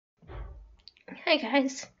Hi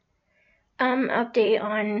guys. Update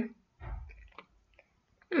on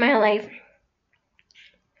my life.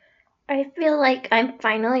 I feel like I'm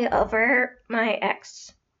finally over my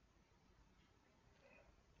ex.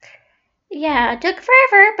 Yeah, it took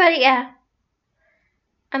forever, but yeah,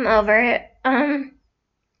 I'm over it. I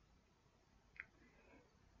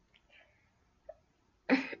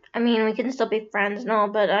mean, we can still be friends and all,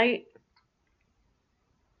 but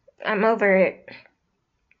I'm over it.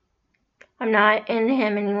 I'm not into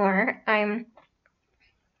him anymore.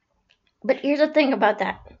 But here's the thing about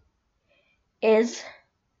that is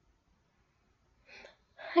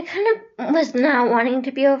I kind of was not wanting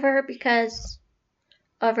to be over it because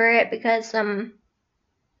it's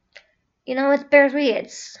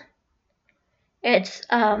bittersweet. It's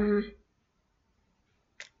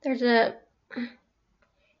there's a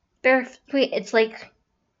bittersweet. It's like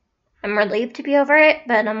I'm relieved to be over it,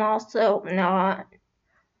 but I'm also not.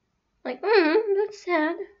 Like, that's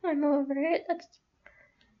sad. I'm over it.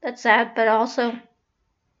 That's sad, but also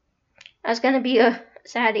that's gonna be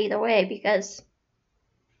sad either way because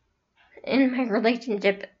in my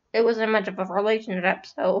relationship, it wasn't much of a relationship,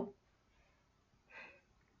 so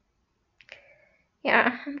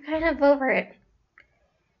yeah, I'm kind of over it.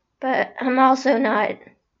 But I'm also not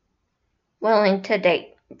willing to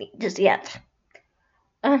date just yet.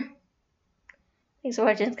 Thanks for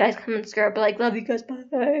watching, guys. Comment, subscribe, like, love you guys.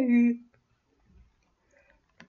 Bye.